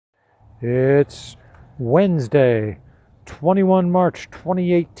It's Wednesday, 21 March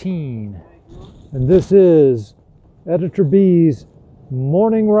 2018, and this is Editor B's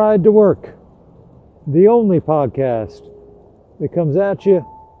Morning Ride to Work, the only podcast that comes at you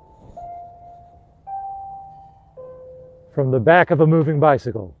from the back of a moving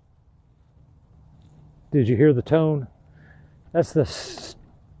bicycle. Did you hear the tone? That's the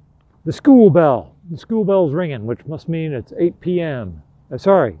school bell. The school bell's ringing, which must mean it's 8 p.m.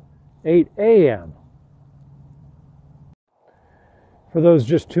 8 a.m. For those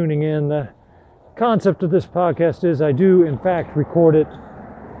just tuning in, the concept of this podcast is I do, in fact, record it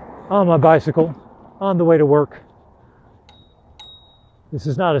on my bicycle on the way to work. This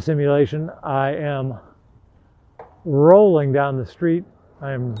is not a simulation. I am rolling down the street.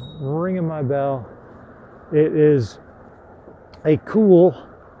 I am ringing my bell. It is a cool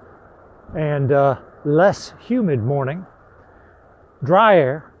and less humid morning. Dry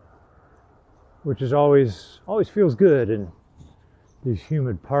air, which is always feels good in these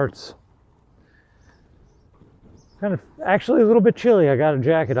humid parts. Kind of actually a little bit chilly. I got a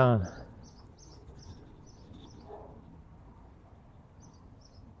jacket on.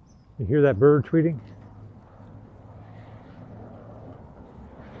 You hear that bird tweeting?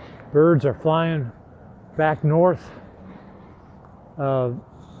 Birds are flying back north. I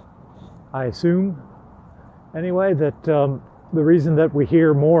assume, anyway, that the reason that we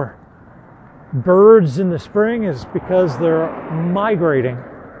hear more birds in the spring is because they're migrating,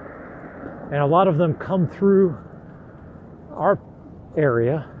 and a lot of them come through our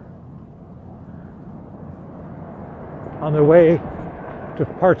area on their way to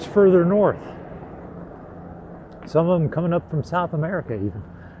parts further north. Some of them coming up from South America even.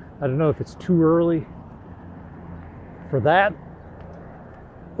 I don't know if it's too early for that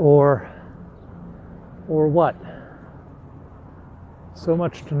or what. So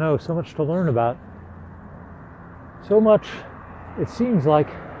much to know, so much to learn about. So much, it seems like,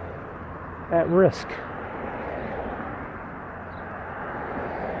 at risk.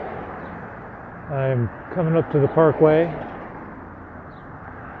 I'm coming up to the parkway.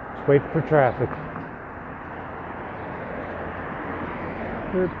 Just waiting for traffic.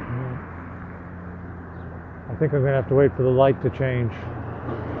 I think I'm going to have to wait for the light to change.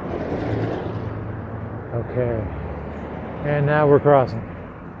 Okay. And now we're crossing.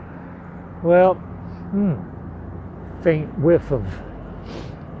 Well, faint whiff of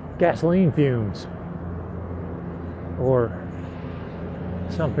gasoline fumes or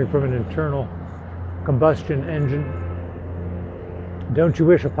something from an internal combustion engine. Don't you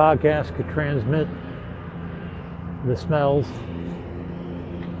wish a podcast could transmit the smells?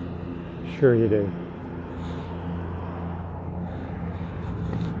 Sure you do.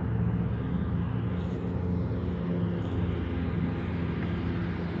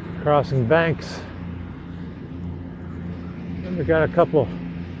 Crossing banks. And we got a couple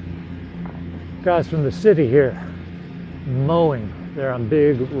guys from the city here mowing. They're on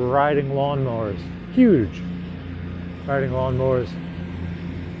big riding lawnmowers, huge riding lawnmowers,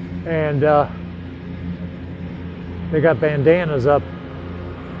 and they got bandanas up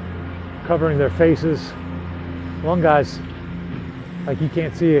covering their faces. One guy's like you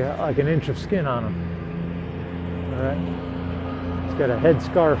can't see like an inch of skin on him. All right. He's got a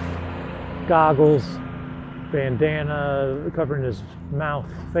headscarf, goggles, bandana covering his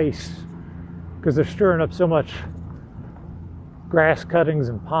mouth, face, because they're stirring up so much grass cuttings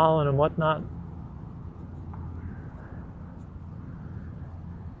and pollen and whatnot.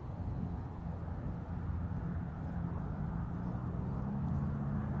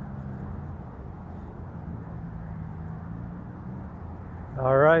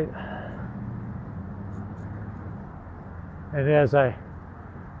 All right. And as I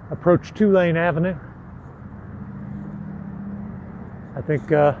approach 2-Lane Avenue, I think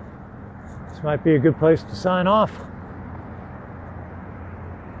this might be a good place to sign off.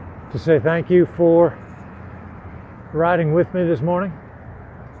 To say thank you for riding with me this morning.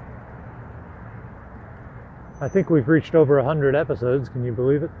 I think we've reached over 100 episodes, can you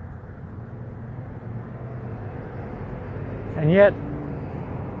believe it? And yet,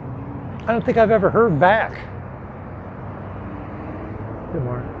 I don't think I've ever heard back. Good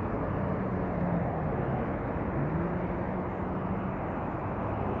morning.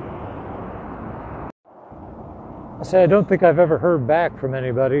 I say I don't think I've ever heard back from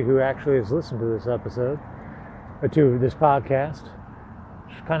anybody who actually has listened to this episode, or to this podcast.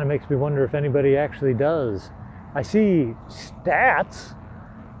 Which kind of makes me wonder if anybody actually does. I see stats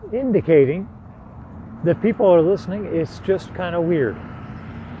indicating that people are listening. It's just kind of weird.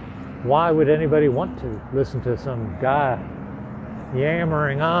 Why would anybody want to listen to some guy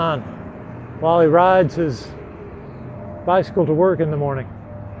yammering on while he rides his bicycle to work in the morning?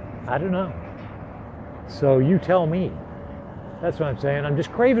 I don't know. So you tell me. That's what I'm saying. I'm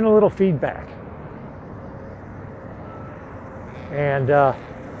just craving a little feedback. And,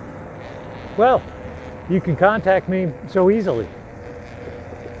 well, you can contact me so easily.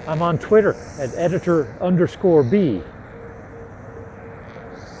 I'm on Twitter at editor_B.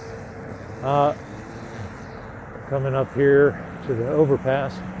 Coming up here to the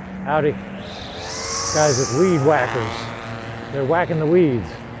overpass. Howdy. Guys with weed whackers. They're whacking the weeds.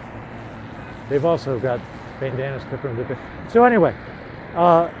 They've also got bandanas clipping them. So anyway,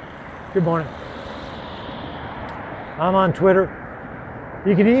 good morning. I'm on Twitter.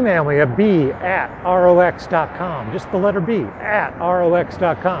 You can email me at b@rox.com. Just the letter B,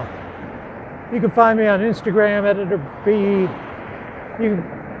 @rox.com. You can find me on Instagram, editorb. You can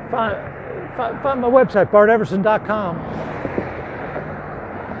find my website, barteverson.com.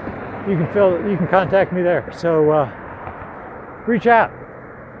 You can contact me there. So reach out.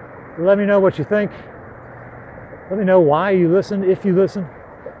 Let me know what you think. Let me know why you listen, if you listen.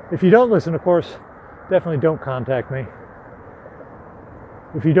 If you don't listen, of course, definitely don't contact me.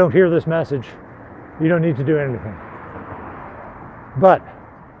 If you don't hear this message, you don't need to do anything. But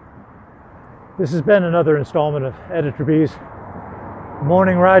this has been another installment of Editor B's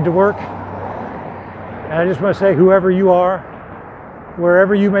morning ride to work. And I just want to say, whoever you are,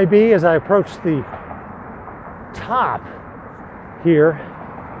 wherever you may be, as I approach the top here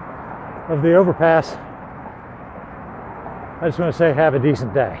of the overpass, I just want to say have a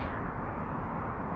decent day.